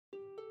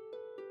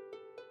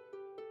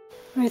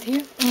right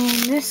here,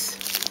 and this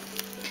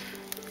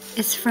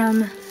is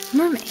from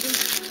Mermaid.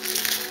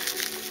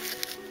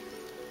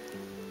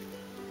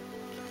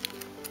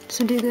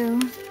 So do go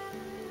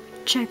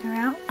check her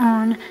out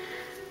on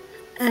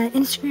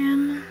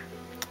Instagram,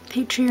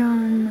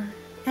 Patreon,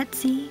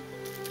 Etsy,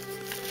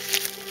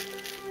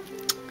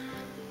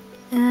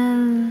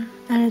 and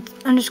it's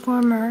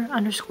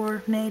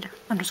 _mer_maid_,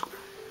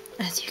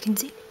 as you can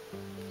see.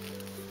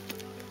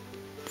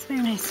 It's a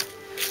very nice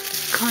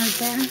card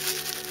there.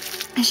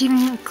 And she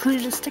even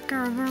included a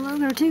sticker of her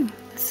logo too.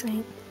 That's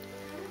sweet.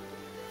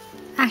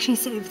 Actually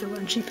saved the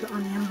one she put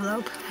on the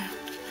envelope.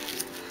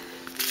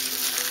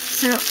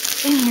 So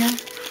in here,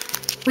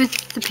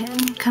 with the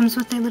pin, comes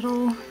with a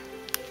little,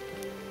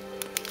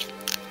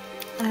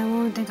 what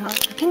would they call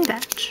it? A pin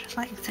badge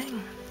like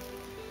thing.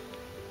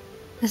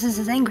 This is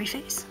his angry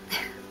face.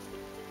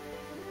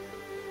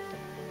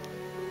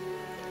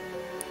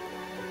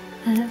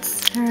 And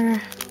it's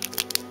her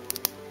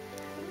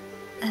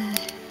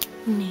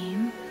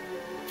name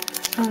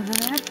over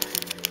there.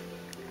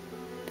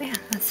 But yeah,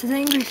 that's his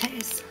angry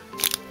face.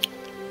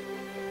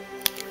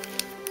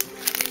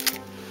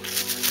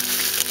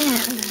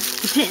 And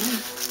the pin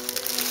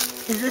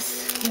is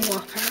this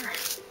whopper.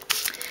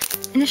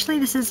 Initially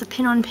this is a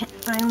pin on pin,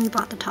 but I only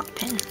bought the top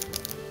pin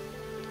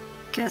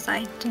because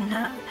I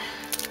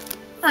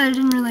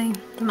didn't really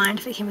mind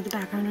if it came with the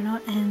background or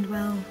not, and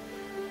well,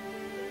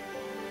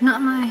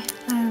 not my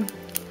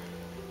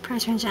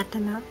price range at the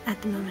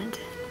moment.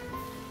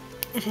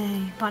 If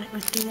I bought it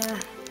with the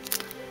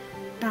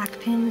back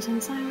pin,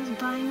 since I was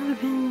buying other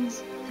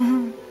pins.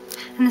 And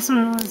this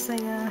one was a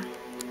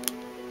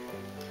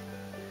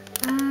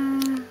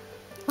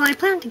well, I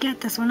planned to get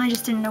this one, I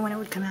just didn't know when it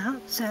would come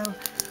out, so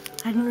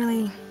I didn't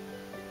really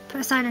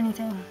put aside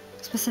anything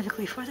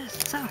specifically for this.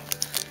 So,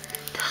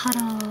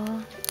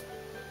 ta-da!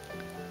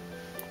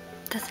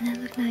 Doesn't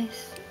it look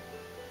nice?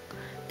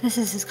 This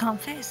is his calm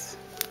face,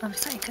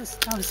 obviously, because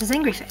that was his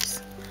angry face.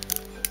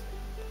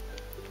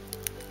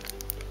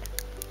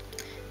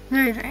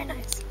 Very, very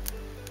nice.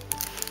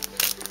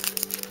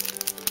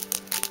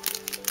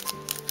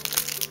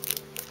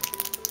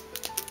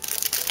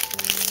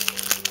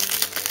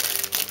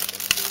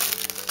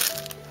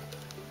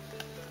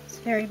 It's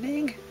very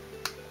big.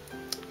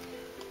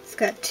 It's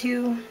got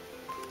 2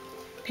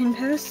 pin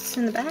posts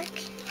in the back.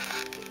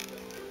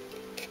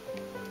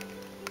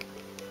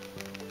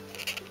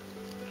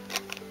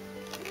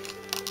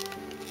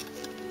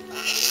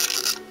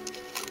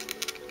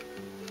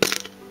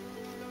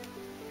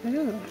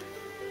 Ooh.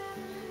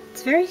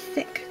 It's a very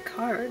thick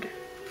card,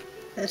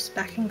 this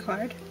backing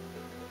card.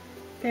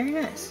 Very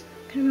nice.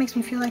 Kind of makes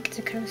me feel like it's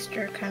a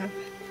coaster kind of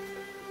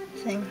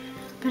thing.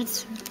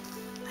 But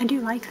I do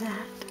like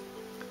that.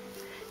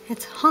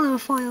 It's hollow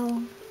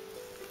foil.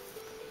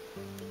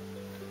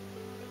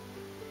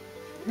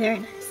 Very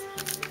nice.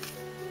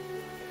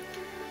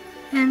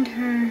 And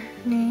her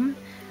name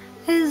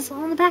is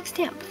on the back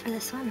stamp for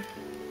this one.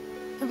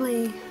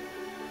 Lovely.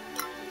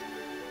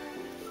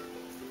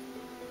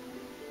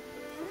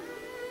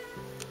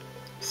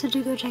 So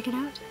do go check it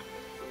out.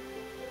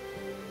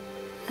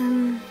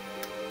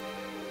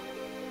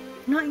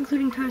 Not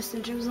including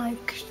postage, it was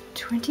like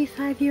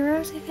 25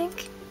 euros, I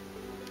think.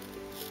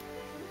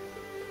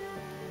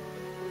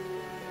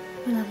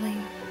 Lovely.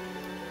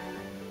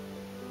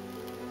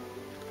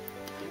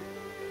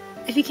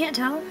 If you can't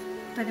tell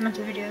by the amount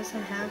of videos I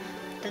have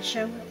that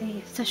show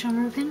a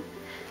Sesshomaru Pin,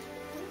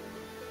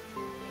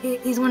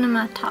 he's one of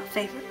my top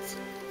favorites.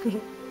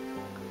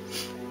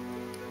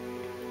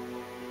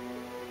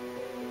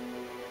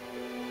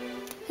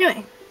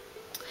 Anyway,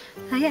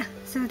 yeah,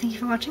 so thank you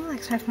for watching, like,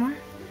 subscribe for more.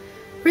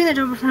 Ring that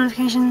doorbell for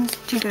notifications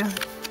to go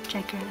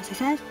check her, as I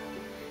said.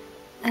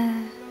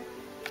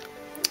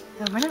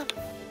 Over and out.